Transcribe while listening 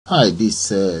Hi, this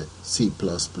C++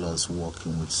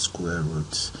 working with square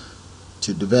roots.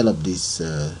 To develop this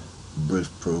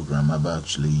brief program, I've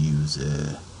actually used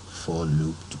a for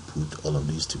loop to put all of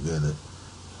these together.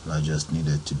 All I just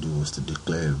needed to do was to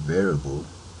declare a variable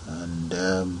and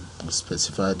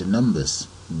specify the numbers.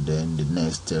 Then the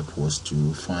next step was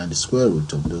to find the square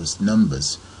root of those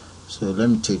numbers. So let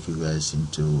me take you guys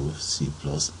into C++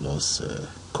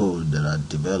 code that I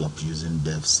developed using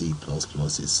dev C++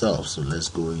 itself. So let's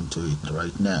go into it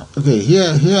right now. Okay, here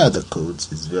are the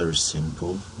codes. It's very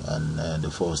simple, and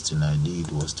the first thing I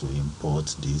did was to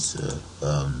import this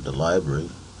the library.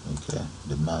 Okay,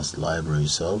 the mass library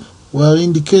itself. Well,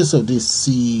 in the case of this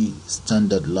C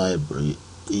standard library,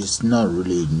 it's not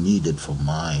really needed for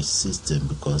my system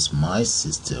because my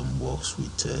system works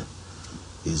with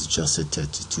is just a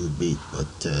 32-bit,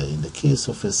 but in the case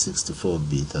of a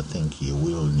 64-bit, I think you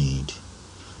will need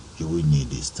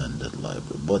a standard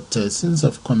library. But since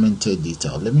I've commented it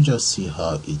out, let me just see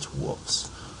how it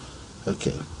works.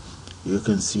 Okay, you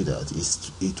can see that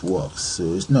it works,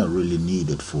 so it's not really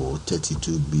needed for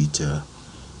 32-bit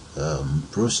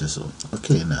processor.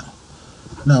 Okay,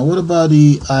 now what about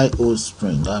the IO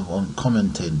string? I've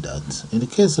uncommented that. In the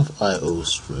case of IO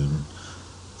string,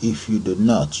 if you do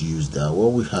not use that,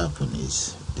 what will happen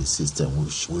is the system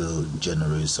will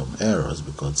generate some errors,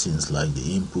 because things like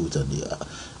the input and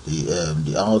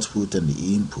the output and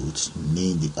the input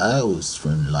need the IO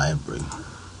string library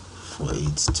for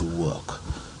it to work.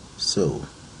 So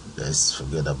let's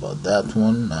forget about that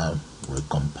one. Now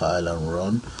recompile and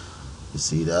run. You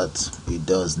see that it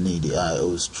does need the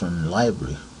IO string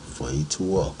library for it to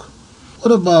work.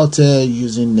 What about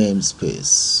using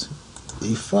namespace?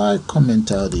 If I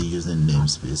comment out the using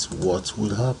namespace, what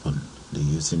will happen? The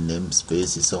using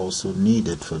namespace is also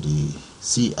needed for the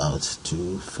cout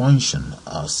to function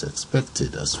as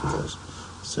expected as well.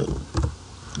 So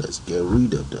let's get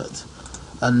rid of that.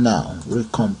 And now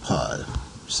recompile.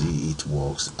 See, it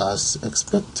works as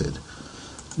expected.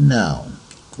 Now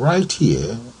right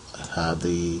here I have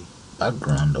the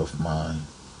background of my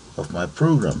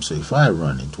program. So if I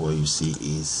run it, what you see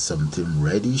is something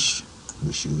reddish,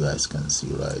 which you guys can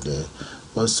see right there.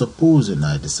 But supposing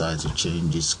I decide to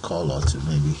change this color to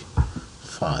maybe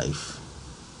 5,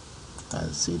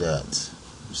 and see that,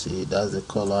 you see that's the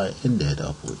color I ended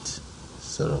up with,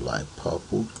 sort of like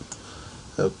purple.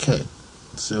 Okay,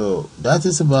 so that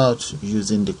is about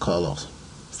using the color.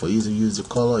 For you to use the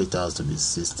color, it has to be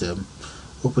system,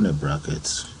 open a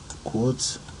bracket,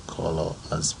 quote, color,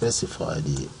 and specify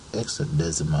the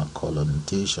hexadecimal color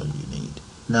notation you need.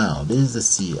 Now this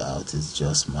is the cout. It's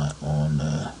just my own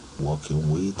working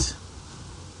with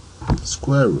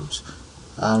square root,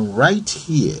 and right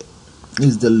here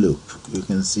is the loop. You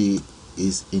can see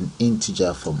is in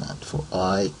integer format for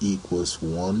I equals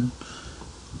 1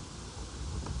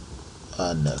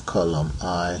 and column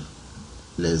I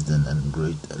less than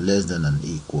and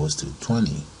equals to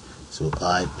 20. So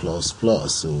I plus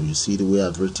plus. So you see the way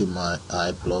I've written my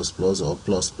I plus plus or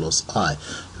plus plus I.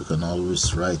 You can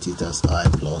always write it as I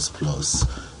plus plus.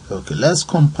 Okay, let's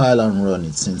compile and run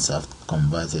it since I've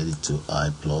converted it to I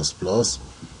plus plus.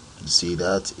 You see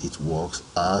that it works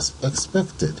as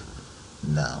expected.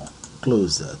 Now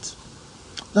close that.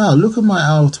 Now look at my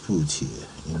output here.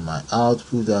 In my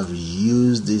output, I've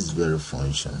used this very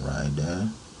function right there.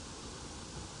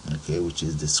 Okay, which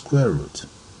is the square root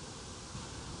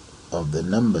of the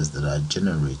numbers that are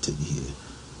generated here.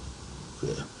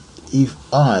 Okay. If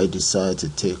I decide to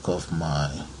take off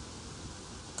my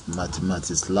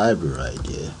mathematics library right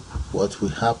there, what will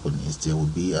happen is there will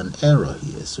be an error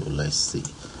here. So let's see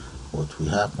what will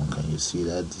happen. Can you see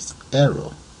that this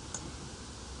error?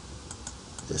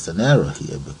 There's an error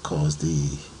here because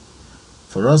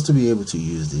for us to be able to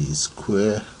use the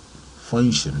square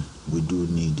function, we do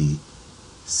need the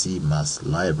CMath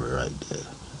library right there.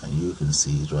 And you can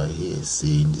see it right here,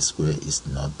 saying the square is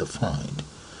not defined.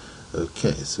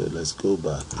 Okay, so let's go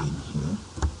back in here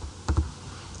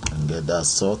and get that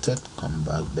sorted. Come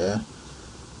back there.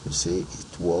 You see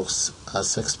it works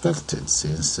as expected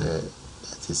since that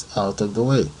is out of the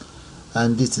way.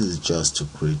 And this is just to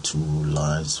create 2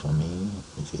 lines for me.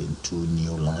 Okay, 2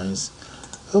 new lines.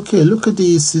 Okay, look at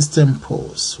the system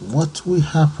pause. What will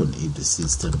happen if the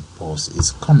system pause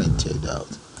is commented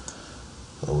out?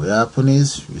 What will happen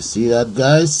is, you see that,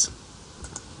 guys,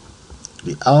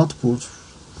 the output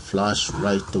flash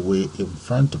right away in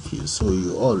front of you. So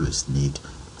you always need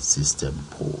system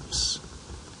pause.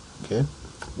 Okay,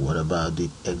 what about the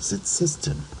exit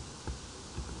system?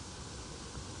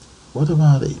 What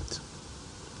about it?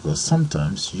 Because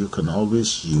sometimes you can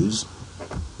always use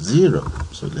 0.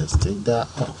 So let's take that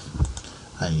off.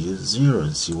 and use 0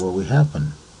 and see what will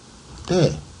happen.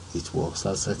 There, it works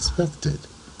as expected.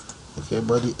 Okay,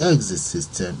 but the exit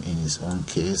system in its own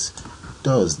case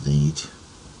does need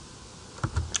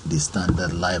the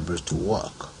standard library to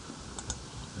work.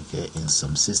 Okay, in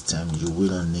some system you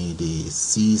will need a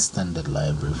C standard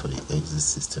library for the exit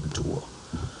system to work.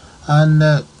 And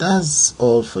that's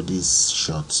all for this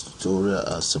short tutorial.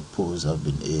 I suppose I've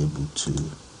been able to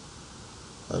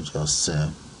just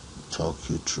talk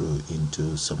you through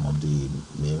into some of the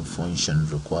main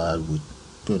functions required. We're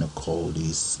going to call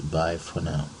this bye for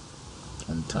now,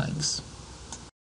 and thanks.